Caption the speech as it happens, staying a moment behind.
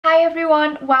Hi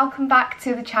everyone, welcome back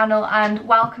to the channel and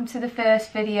welcome to the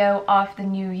first video of the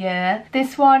new year.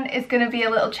 This one is going to be a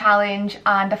little challenge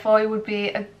and I thought it would be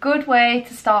a good way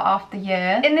to start off the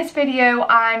year. In this video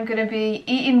I'm going to be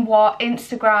eating what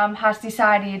Instagram has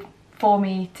decided for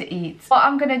me to eat. What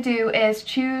I'm going to do is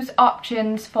choose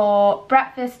options for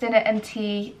breakfast, dinner and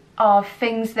tea of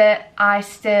things that I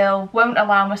still won't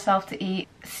allow myself to eat,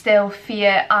 still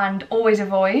fear and always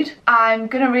avoid. I'm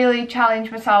gonna really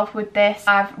challenge myself with this.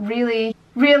 I've really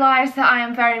realised that I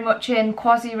am very much in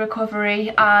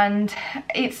quasi-recovery and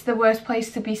it's the worst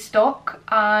place to be stuck,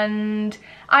 and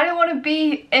I don't want to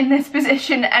be in this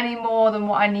position any more than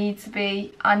what I need to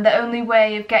be, and the only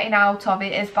way of getting out of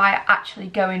it is by actually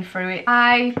going through it.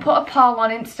 I put a poll on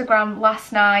Instagram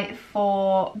last night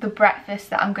for the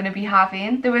breakfast that I'm going to be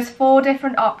having. There was 4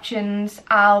 different options.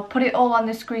 I'll put it all on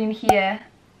the screen here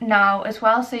now as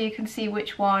well so you can see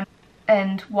which one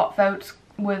and what votes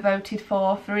were voted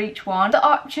for each one. The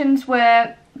options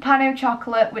were pan au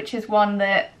chocolate, which is one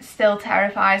that still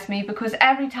terrifies me because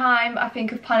every time I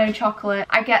think of pan au chocolate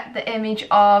I get the image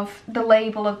of the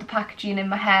label of the packaging in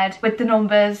my head with the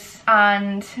numbers,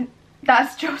 and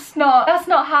that's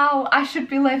not how I should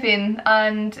be living,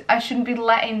 and I shouldn't be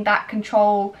letting that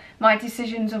control my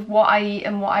decisions of what I eat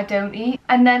and what I don't eat.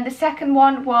 And then the second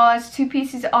one was 2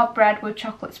 pieces of bread with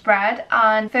chocolate spread,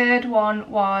 and third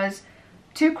one was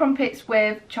 2 crumpets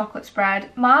with chocolate spread.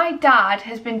 My dad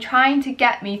has been trying to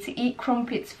get me to eat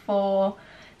crumpets for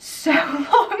so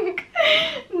long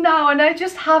now and I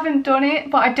just haven't done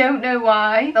it, but I don't know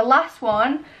why. The last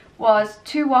one was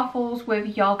 2 waffles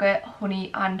with yogurt,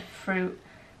 honey and fruit,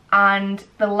 and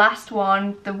the last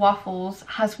one, the waffles,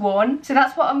 has won. So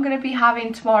that's what I'm going to be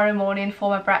having tomorrow morning for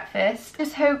my breakfast.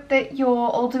 Just hope that you're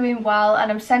all doing well, and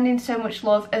I'm sending so much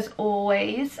love as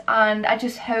always, and I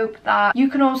just hope that you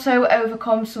can also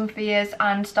overcome some fears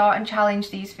and start and challenge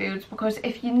these foods, because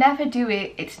if you never do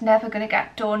it, it's never going to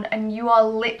get done and you are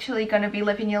literally going to be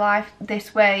living your life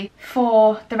this way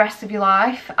for the rest of your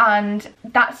life. And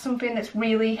that's something that's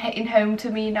really hitting home to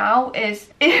me now. Is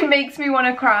it makes me want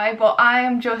to cry, but I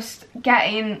am just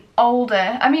getting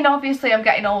older. I mean, obviously I'm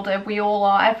getting older, we all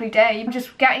are every day. I'm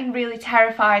just getting really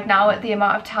terrified now at the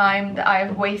amount of time that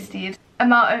I've wasted,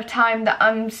 amount of time that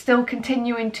I'm still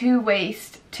continuing to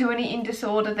waste to an eating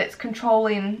disorder that's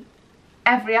controlling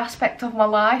every aspect of my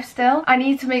life still. I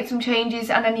need to make some changes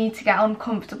and I need to get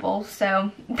uncomfortable,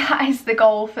 so that is the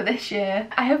goal for this year.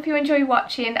 I hope you enjoy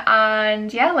watching,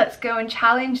 and yeah, let's go and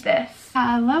challenge this.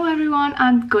 Hello everyone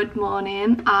and good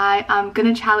morning. I am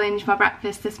gonna challenge my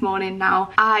breakfast this morning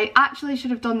now. I actually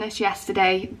should have done this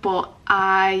yesterday, but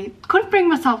I couldn't bring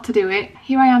myself to do it.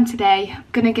 Here I am today,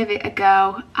 gonna give it a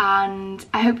go, and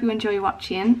I hope you enjoy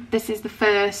watching. This is the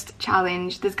first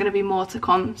challenge, there's gonna be more to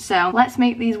come, so let's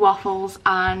make these waffles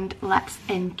and let's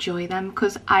enjoy them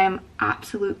because I am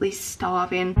absolutely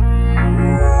starving.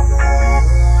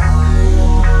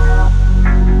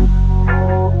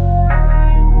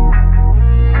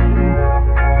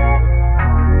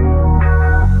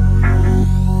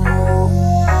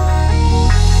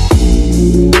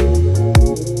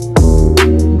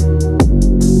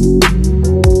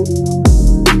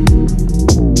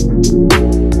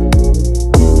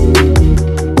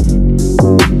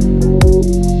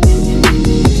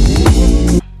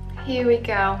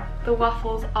 The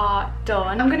waffles are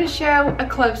done. I'm going to show a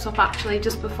close-up actually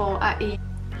just before I eat.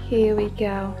 Here we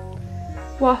go.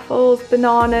 Waffles,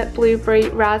 banana, blueberry,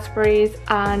 raspberries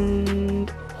and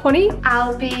honey.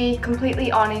 I'll be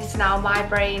completely honest now, my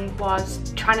brain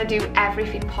was trying to do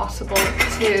everything possible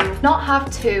to not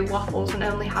have 2 waffles and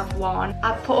only have 1.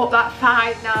 I've put up that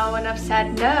fight now and I've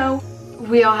said no.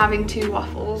 We are having 2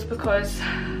 waffles because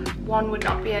 1 would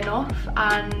not be enough,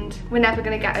 and we're never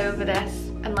going to get over this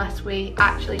unless we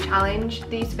actually challenge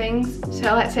these things.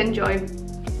 So let's enjoy.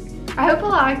 I hope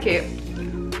I like it.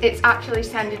 It's actually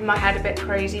sending my head a bit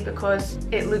crazy because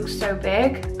it looks so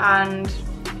big and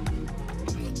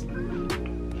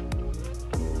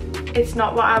it's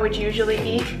not what I would usually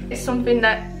eat. It's something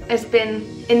that has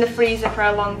been in the freezer for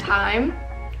a long time.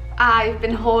 I've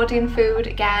been hoarding food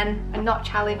again and not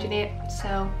challenging it,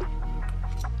 so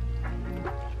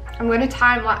I'm going to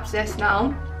time lapse this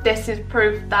now. This is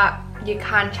proof that you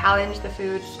can challenge the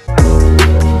foods.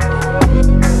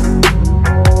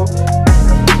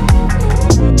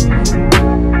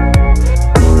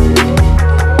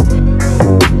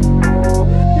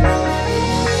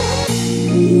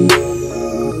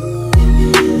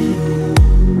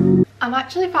 I'm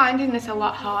actually finding this a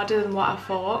lot harder than what I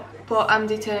thought, but I'm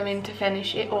determined to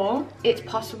finish it all. It's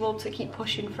possible to keep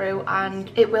pushing through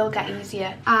and it will get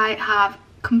easier. I have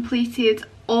completed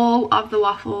all of the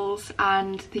waffles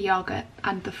and the yogurt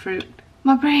and the fruit.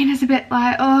 My brain is a bit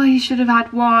like, oh, you should have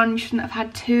had one, you shouldn't have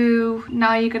had two,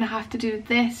 now you're gonna have to do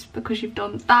this because you've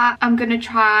done that. I'm gonna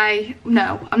try,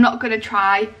 no, I'm not gonna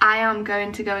try. I am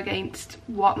going to go against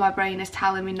what my brain is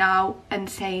telling me now and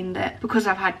saying that because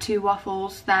I've had 2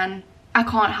 waffles, then I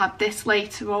can't have this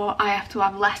later, or I have to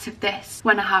have less of this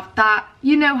when I have that.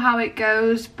 You know how it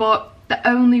goes, but the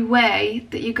only way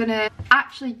that you're gonna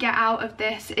actually get out of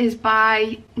this is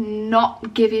by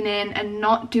not giving in and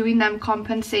not doing them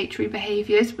compensatory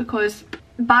behaviours, because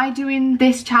by doing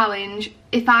this challenge,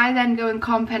 if I then go and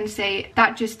compensate,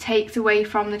 that just takes away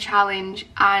from the challenge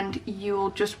and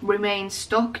you'll just remain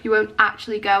stuck. You won't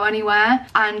actually go anywhere.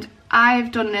 And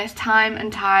I've done this time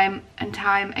and time and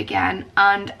time again,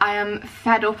 and I am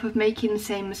fed up of making the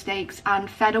same mistakes and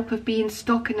fed up of being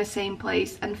stuck in the same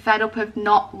place and fed up of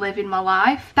not living my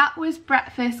life. That was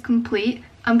breakfast complete.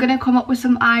 I'm going to come up with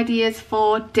some ideas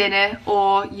for dinner,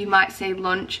 or you might say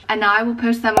lunch, and I will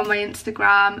post them on my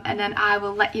Instagram, and then I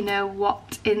will let you know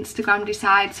what Instagram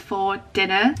decides for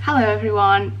dinner. Hello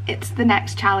everyone, it's the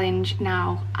next challenge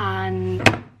now,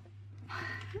 and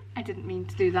I didn't mean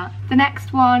to do that. The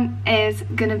next one is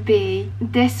gonna be,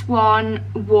 this one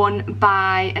won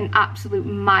by an absolute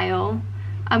mile.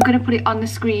 I'm gonna put it on the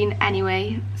screen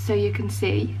anyway so you can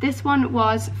see. This one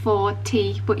was for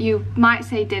tea, but you might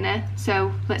say dinner,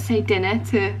 so let's say dinner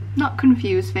to not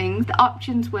confuse things. The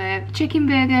options were chicken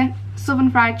burger,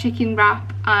 southern fried chicken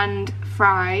wrap and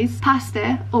fries,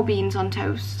 pasta or beans on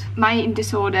toast. My eating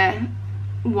disorder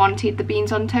wanted the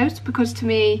beans on toast because to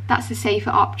me that's a safer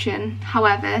option.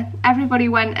 However, everybody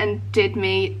went and did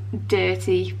me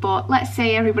dirty, but let's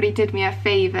say everybody did me a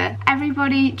favour.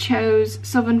 Everybody chose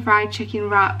southern fried chicken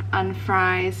wrap and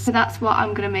fries, so that's what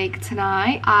I'm gonna make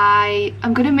tonight.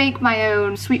 I'm gonna make my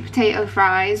own sweet potato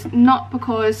fries, not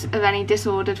because of any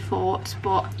disordered thoughts,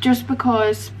 but just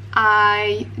because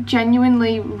I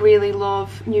genuinely really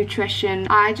love nutrition.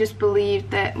 I just believe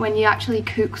that when you actually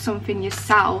cook something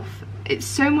yourself, it's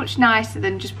so much nicer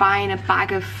than just buying a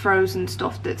bag of frozen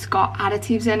stuff that's got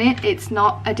additives in it. It's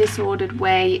not a disordered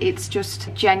way, it's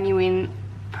just genuine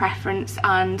preference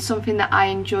and something that I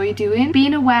enjoy doing.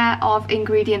 Being aware of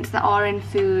ingredients that are in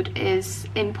food is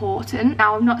important.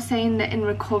 Now, I'm not saying that in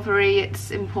recovery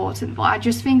it's important, but I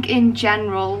just think in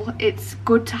general it's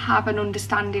good to have an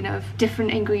understanding of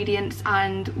different ingredients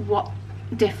and what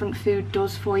different food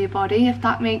does for your body, if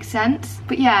that makes sense.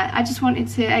 But yeah, I just wanted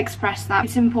to express that.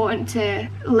 It's important to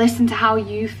listen to how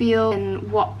you feel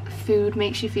and what food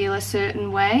makes you feel a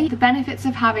certain way. The benefits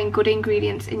of having good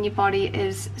ingredients in your body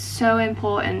is so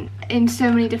important in so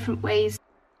many different ways.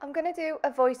 I'm gonna do a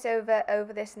voiceover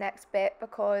over this next bit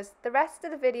because the rest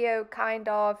of the video kind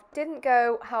of didn't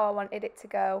go how I wanted it to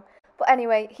go. But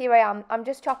anyway, here I am. I'm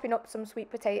just chopping up some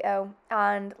sweet potato,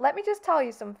 and let me just tell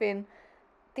you something.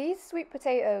 These sweet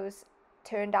potatoes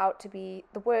turned out to be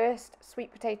the worst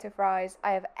sweet potato fries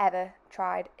I have ever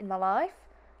tried in my life.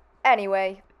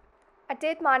 Anyway, I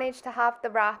did manage to have the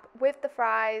wrap with the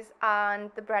fries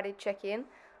and the breaded chicken.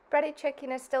 Breaded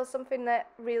chicken is still something that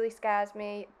really scares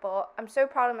me, but I'm so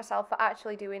proud of myself for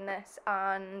actually doing this,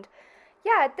 and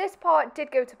yeah, this part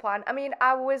did go to plan. I mean,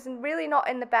 I was really not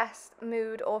in the best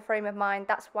mood or frame of mind.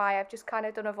 That's why I've just kind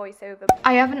of done a voiceover.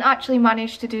 I haven't actually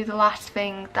managed to do the last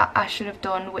thing that I should have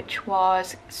done, which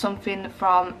was something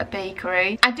from a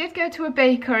bakery. I did go to a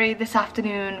bakery this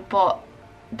afternoon, but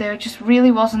there just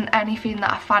really wasn't anything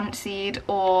that I fancied,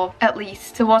 or at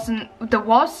least there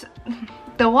was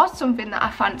something that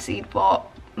I fancied, but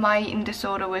my eating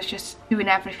disorder was just doing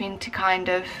everything to kind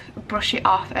of brush it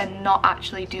off and not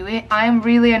actually do it. I am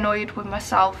really annoyed with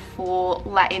myself for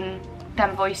letting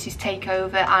them voices take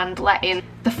over and letting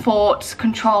the thoughts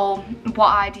control what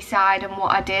I decide and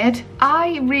what I did.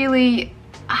 I really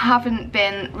haven't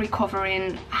been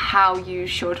recovering how you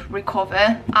should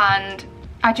recover, and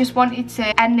I just wanted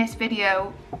to end this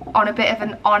video on a bit of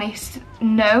an honest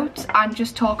note and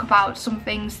just talk about some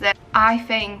things that I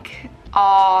think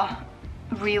are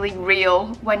really real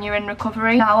when you're in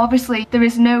recovery. Now, obviously there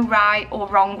is no right or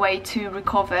wrong way to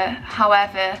recover.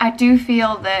 However, I do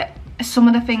feel that some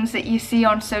of the things that you see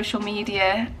on social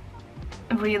media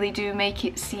really do make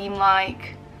it seem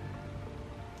like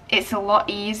it's a lot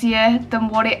easier than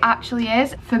what it actually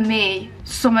is. For me,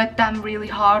 some of them really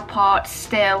hard parts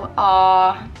still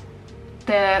are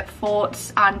the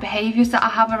thoughts and behaviours that I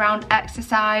have around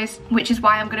exercise, which is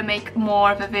why I'm going to make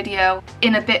more of a video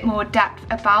in a bit more depth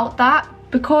about that,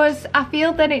 because I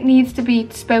feel that it needs to be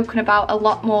spoken about a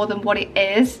lot more than what it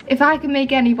is. If I can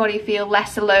make anybody feel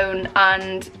less alone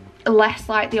and less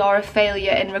like they are a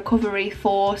failure in recovery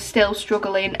for still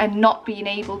struggling and not being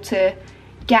able to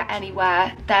get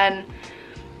anywhere, then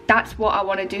that's what I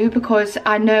want to do, because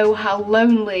I know how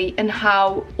lonely and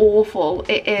how awful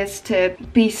it is to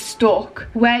be stuck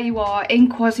where you are in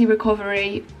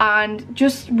quasi-recovery and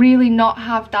just really not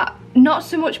have that, not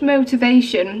so much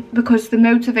motivation, because the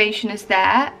motivation is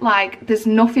there. Like, there's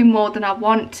nothing more than I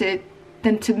want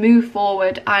than to move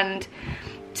forward and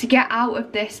to get out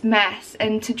of this mess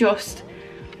and to just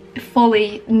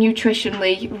fully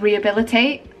nutritionally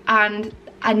rehabilitate. And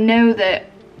I know that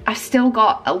I've still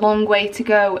got a long way to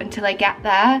go until I get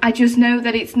there. I just know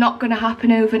that it's not going to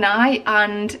happen overnight,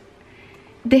 and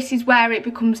this is where it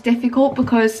becomes difficult,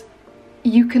 because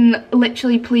you can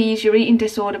literally please your eating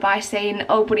disorder by saying,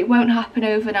 oh, but it won't happen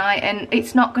overnight, and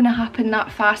it's not going to happen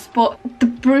that fast. But the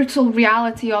brutal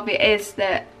reality of it is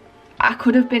that I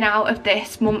could have been out of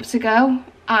this months ago,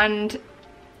 and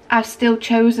I've still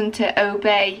chosen to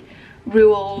obey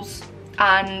rules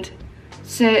and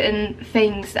certain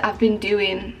things that I've been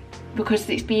doing because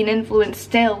it's been influenced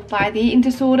still by the eating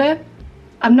disorder.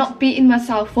 I'm not beating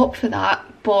myself up for that,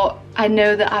 but I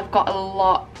know that I've got a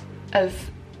lot of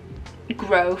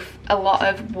growth, a lot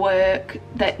of work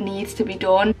that needs to be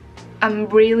done. I'm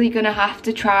really gonna have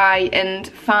to try and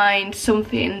find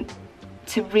something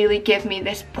to really give me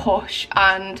this push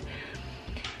and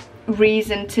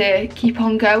reason to keep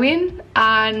on going,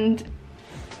 and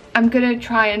I'm gonna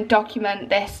try and document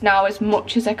this now as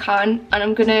much as I can, and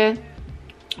I'm gonna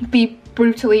be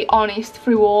brutally honest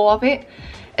through all of it,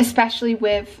 especially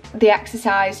with the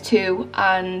exercise too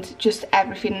and just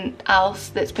everything else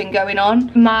that's been going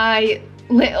on. My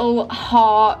little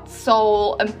heart,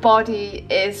 soul and body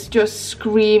is just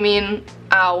screaming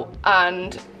out,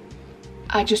 and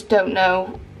I just don't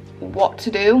know what to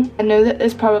do. I know that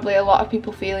there's probably a lot of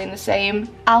people feeling the same.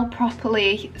 I'll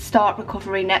properly start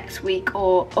recovery next week,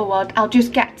 or I'll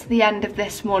just get to the end of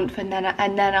this month and then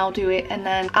I'll do it, and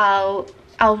then I'll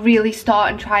really start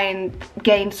and try and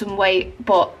gain some weight,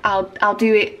 but I'll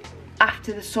do it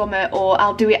after the summer, or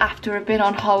I'll do it after I've been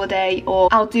on holiday, or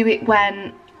I'll do it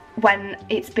when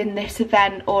it's been this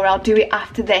event, or I'll do it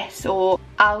after this, or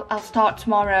I'll start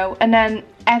tomorrow. And then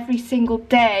every single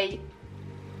day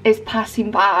is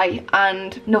passing by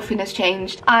and nothing has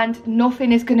changed, and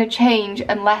nothing is going to change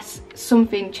unless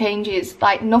something changes.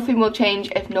 Like, nothing will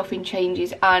change if nothing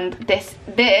changes, and this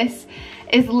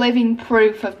is living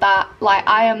proof of that. Like,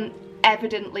 I am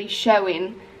evidently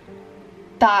showing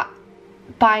that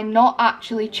by not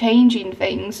actually changing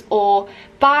things, or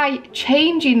by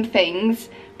changing things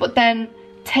but then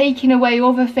taking away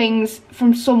other things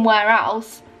from somewhere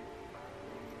else,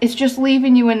 it's just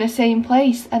leaving you in the same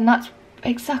place. And that's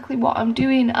exactly what I'm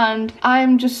doing, and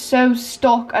I'm just so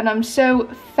stuck and I'm so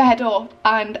fed up,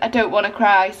 and I don't want to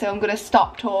cry, so I'm gonna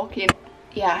stop talking.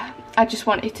 Yeah, I just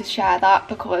wanted to share that,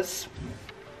 because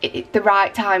the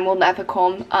right time will never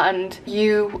come, and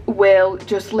you will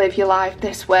just live your life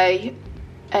this way,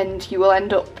 and you will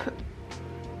end up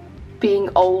being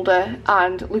older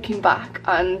and looking back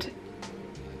and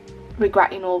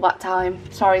regretting all that time.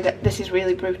 Sorry that this is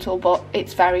really brutal, but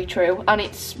it's very true, and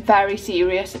it's very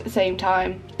serious at the same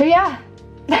time. So yeah,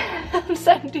 I'm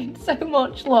sending so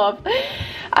much love,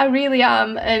 I really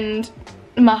am, and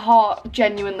my heart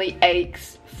genuinely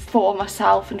aches for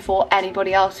myself and for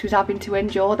anybody else who's having to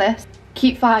endure this.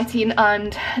 Keep fighting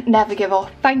and never give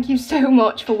up. Thank you so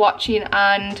much for watching,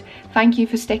 and thank you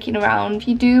for sticking around. If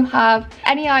you do have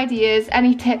any ideas,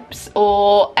 any tips,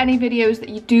 or any videos that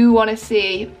you do want to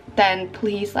see, then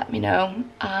please let me know.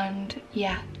 And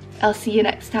yeah, I'll see you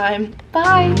next time.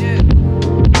 Bye.